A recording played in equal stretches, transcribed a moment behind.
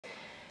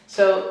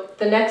So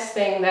the next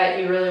thing that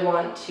you really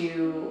want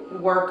to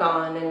work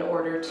on in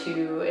order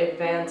to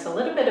advance a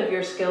little bit of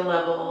your skill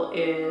level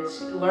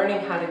is learning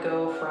how to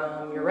go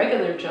from your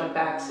regular jump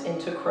backs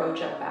into crow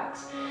jump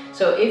backs.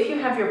 So if you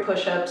have your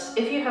push-ups,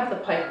 if you have the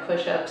pike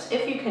push-ups,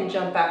 if you can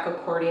jump back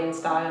accordion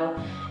style,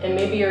 and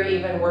maybe you're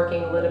even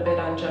working a little bit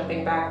on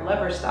jumping back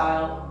lever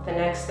style, the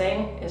next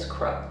thing is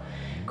crow.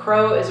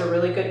 Crow is a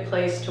really good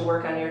place to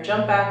work on your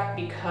jump back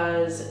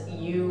because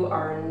you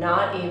are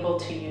not able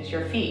to use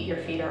your feet. Your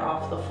feet are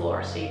off the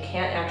floor, so you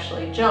can't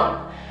actually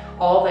jump.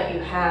 All that you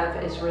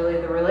have is really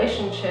the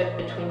relationship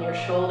between your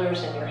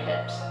shoulders and your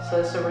hips. So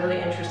it's a really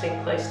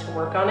interesting place to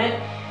work on it.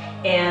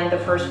 And the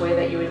first way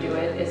that you would do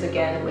it is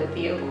again with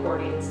the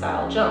accordion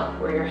style jump,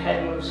 where your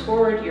head moves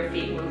forward, your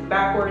feet move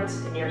backwards,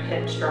 and your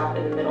hips drop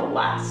in the middle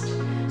last.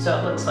 So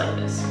it looks like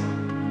this.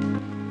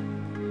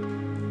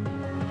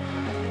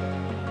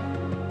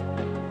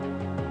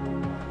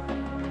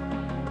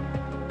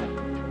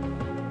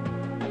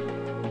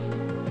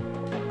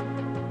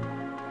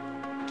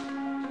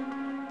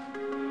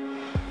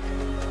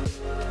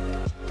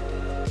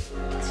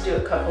 Do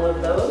a couple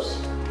of those.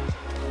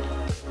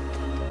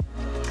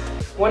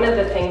 One of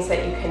the things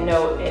that you can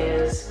note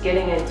is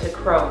getting into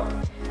crow.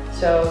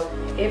 So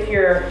if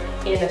you're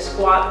in a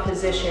squat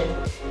position,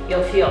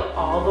 you'll feel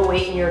all the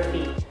weight in your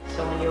feet.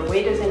 So when your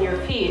weight is in your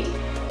feet,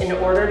 in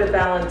order to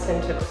balance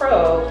into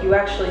crow, you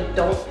actually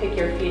don't pick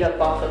your feet up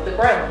off of the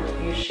ground.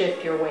 You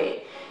shift your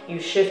weight. You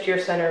shift your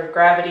center of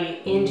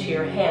gravity into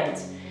your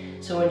hands.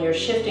 So when you're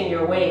shifting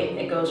your weight,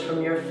 it goes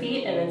from your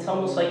feet and it's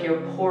almost like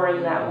you're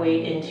pouring that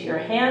weight into your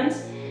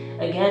hands.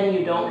 Again,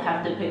 you don't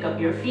have to pick up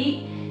your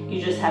feet.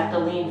 You just have to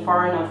lean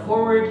far enough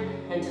forward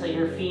until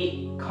your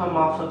feet come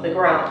off of the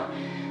ground.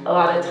 A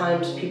lot of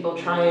times people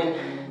try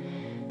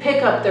and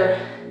pick up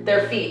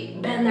their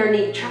feet, bend their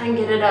knee, try and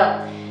get it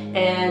up,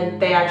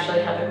 and they actually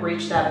haven't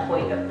reached that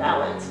point of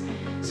balance.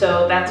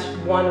 So that's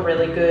one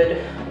really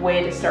good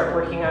way to start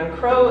working on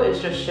crow is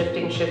just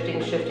shifting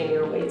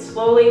your weight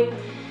slowly.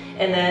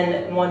 And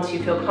then once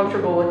you feel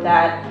comfortable with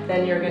that,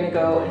 then you're gonna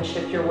go and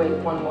shift your weight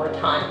one more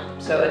time.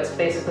 So it's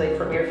basically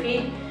from your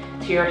feet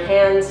to your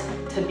hands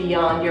to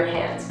beyond your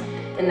hands.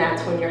 And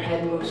that's when your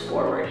head moves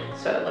forward.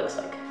 So it looks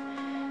like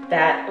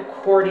that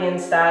accordion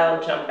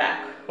style jump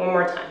back. One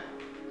more time.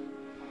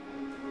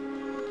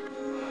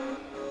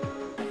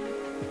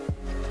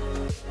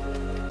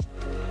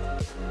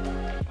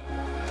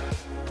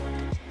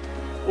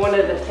 One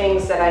of the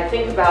things that I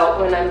think about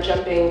when I'm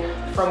jumping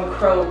from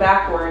crow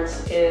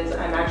backwards is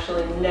I'm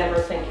actually never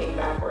thinking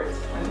backwards.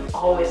 I'm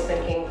always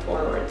thinking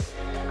forwards.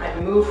 I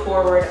move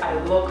forward, I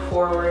look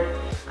forward,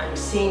 I'm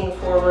seeing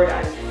forward,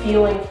 I'm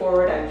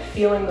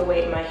feeling the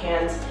weight in my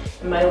hands,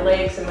 and my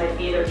legs and my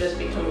feet are just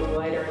becoming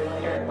lighter and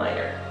lighter and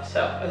lighter.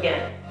 So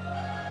again.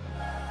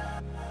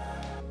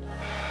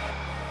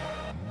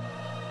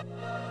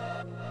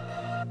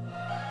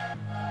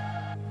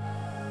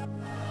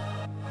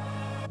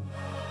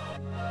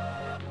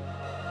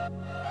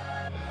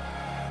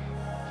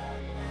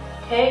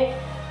 Okay,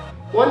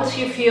 once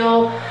you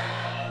feel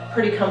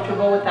pretty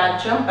comfortable with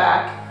that jump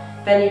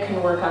back, then you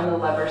can work on the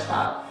lever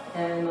style.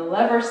 And the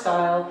lever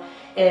style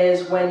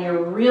is when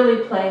you're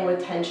really playing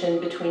with tension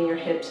between your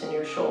hips and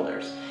your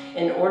shoulders.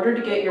 In order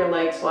to get your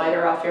legs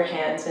lighter off your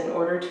hands, in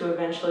order to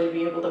eventually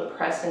be able to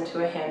press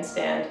into a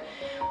handstand,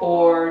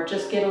 or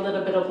just get a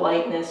little bit of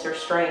lightness or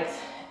strength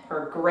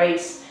or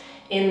grace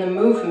in the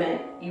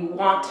movement, you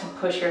want to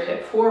push your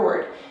hip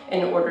forward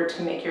in order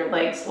to make your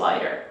legs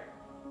lighter.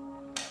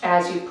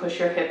 As you push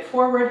your hip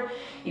forward,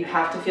 you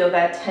have to feel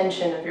that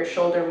tension of your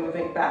shoulder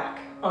moving back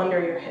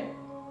under your hip.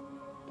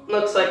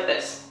 Looks like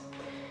this.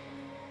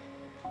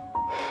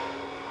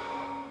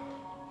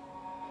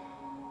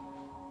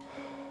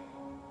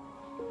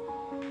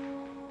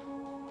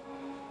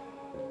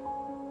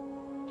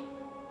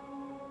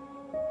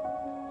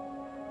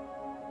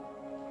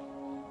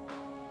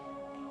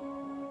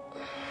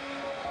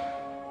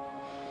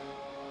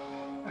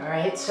 All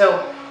right,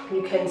 so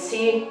you can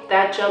see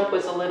that jump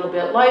was a little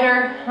bit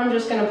lighter. I'm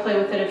just gonna play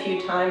with it a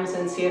few times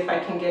and see if I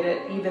can get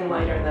it even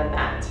lighter than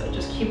that. So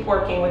just keep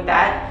working with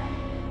that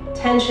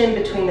tension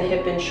between the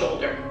hip and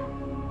shoulder.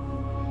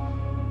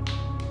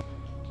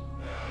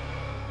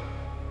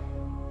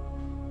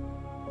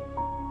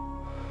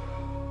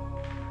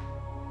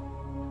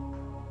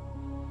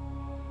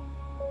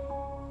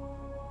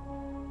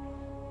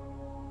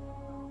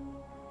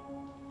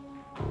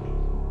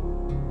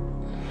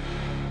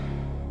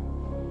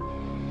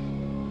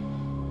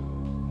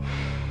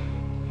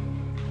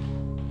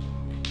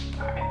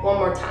 One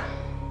more time.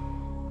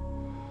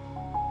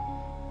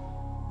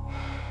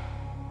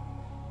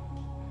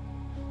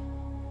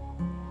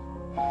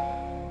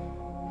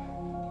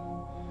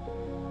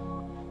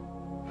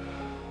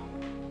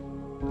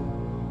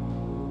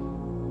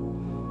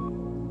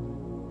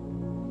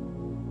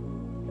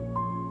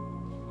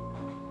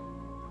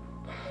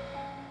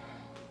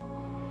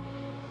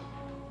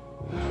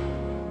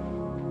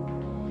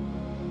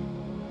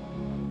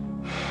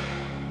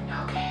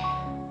 Okay.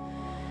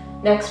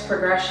 Next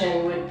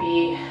progression would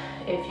be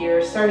if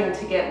you're starting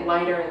to get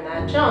lighter in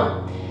that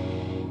jump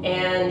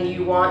and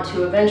you want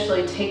to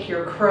eventually take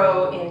your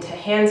crow into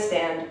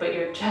handstand, but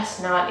you're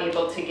just not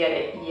able to get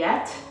it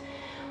yet,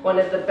 one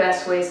of the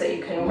best ways that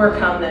you can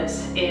work on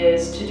this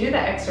is to do the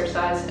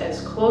exercise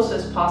as close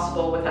as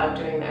possible without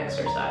doing the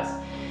exercise.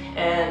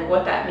 And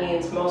what that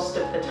means most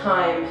of the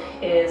time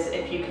is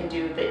if you can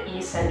do the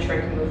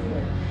eccentric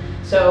movement.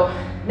 So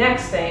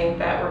next thing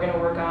that we're going to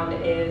work on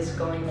is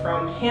going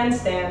from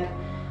handstand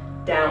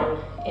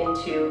down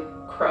into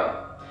crow.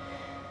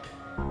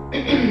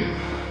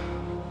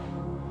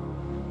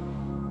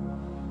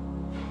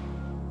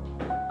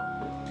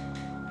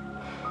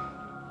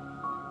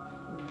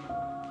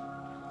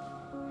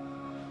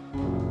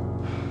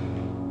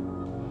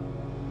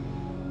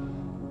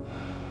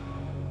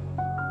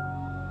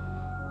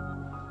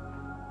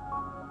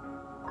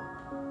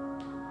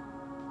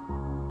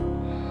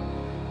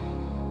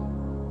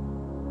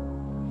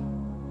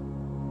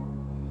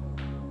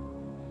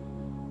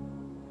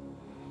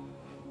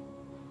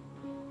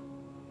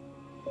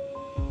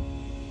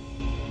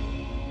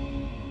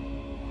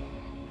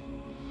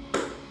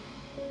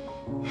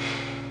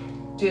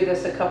 Do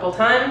this a couple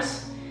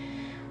times.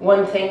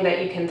 One thing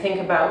that you can think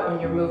about when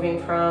you're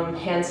moving from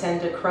handstand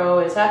to crow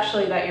is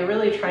actually that you're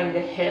really trying to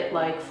hit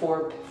like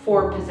four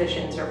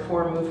positions or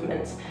 4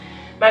 movements.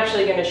 I'm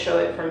actually going to show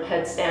it from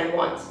headstand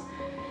once.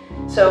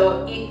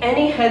 So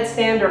any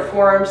headstand or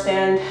forearm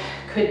stand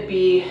could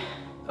be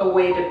a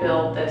way to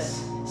build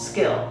this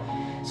skill.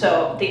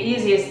 So the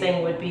easiest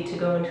thing would be to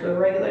go into a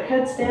regular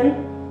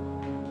headstand.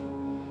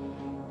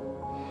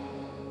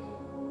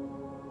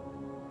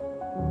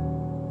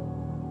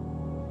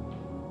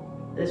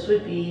 This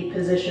would be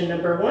position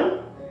number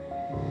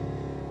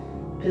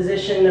 1.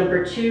 Position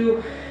number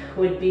 2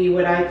 would be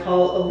what I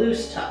call a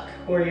loose tuck,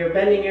 where you're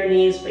bending your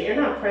knees, but you're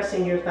not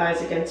pressing your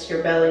thighs against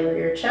your belly or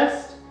your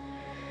chest.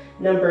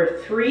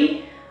 Number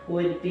 3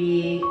 would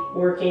be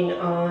working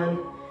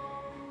on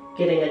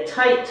getting a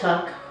tight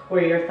tuck,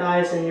 where your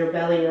thighs and your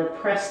belly are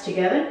pressed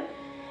together.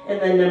 And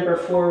then number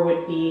 4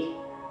 would be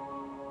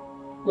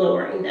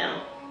lowering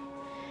down.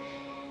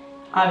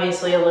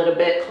 Obviously a little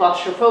bit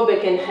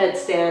claustrophobic in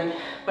headstand,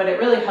 but it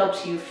really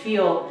helps you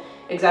feel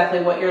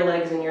exactly what your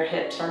legs and your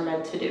hips are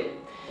meant to do.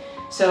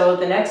 So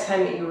the next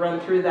time that you run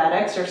through that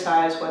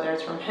exercise, whether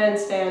it's from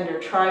headstand or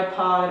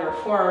tripod or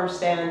forearm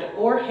stand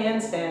or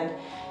handstand,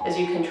 is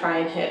you can try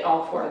and hit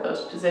all 4 of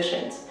those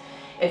positions.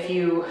 If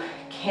you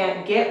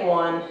can't get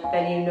one,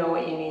 then you know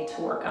what you need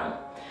to work on.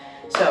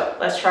 So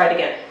let's try it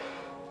again.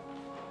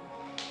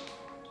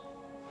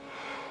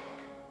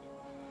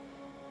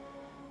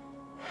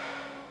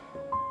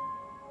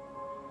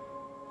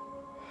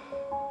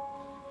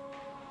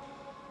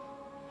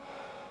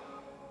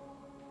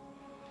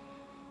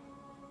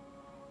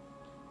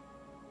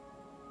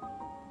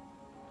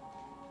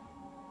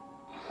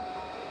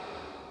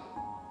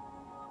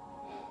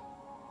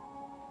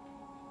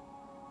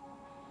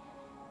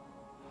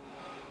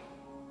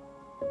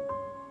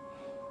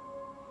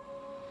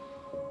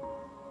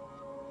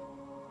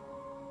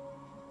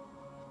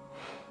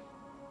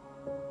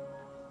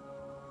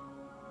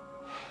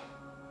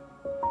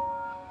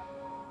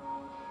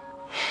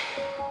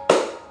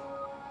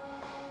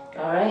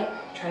 All right,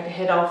 try to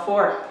hit all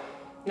 4.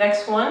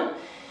 Next one,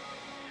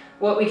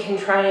 what we can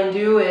try and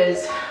do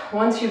is,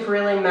 once you've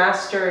really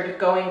mastered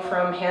going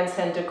from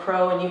handstand to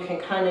crow and you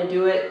can kind of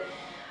do it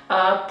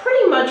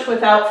pretty much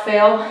without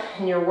fail,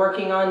 and you're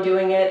working on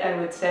doing it, I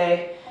would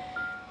say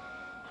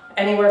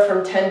anywhere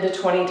from 10 to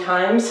 20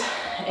 times,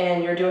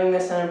 and you're doing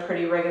this on a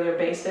pretty regular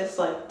basis,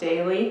 like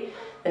daily,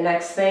 the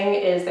next thing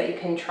is that you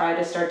can try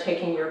to start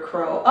taking your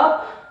crow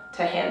up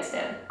to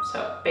handstand.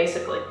 So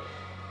basically,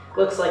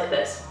 looks like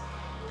this.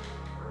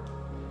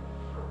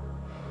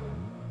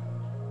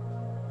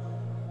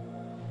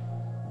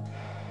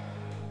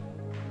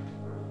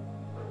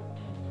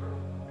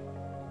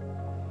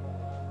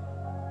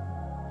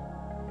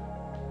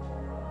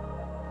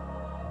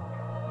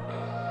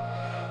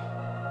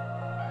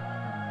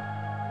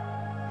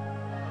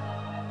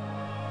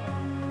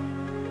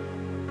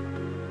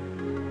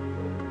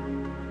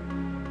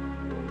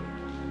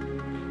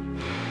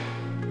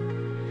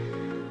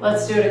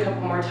 Let's do it a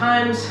couple more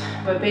times,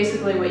 but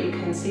basically what you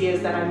can see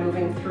is that I'm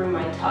moving through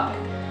my tuck.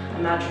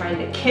 I'm not trying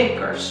to kick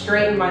or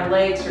straighten my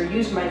legs or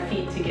use my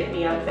feet to get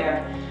me up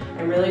there.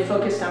 I'm really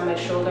focused on my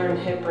shoulder and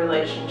hip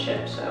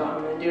relationship, so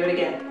I'm gonna do it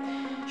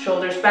again.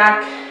 Shoulders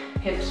back,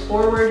 hips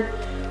forward.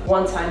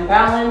 Once I'm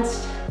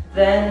balanced,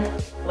 then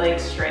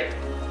legs straight.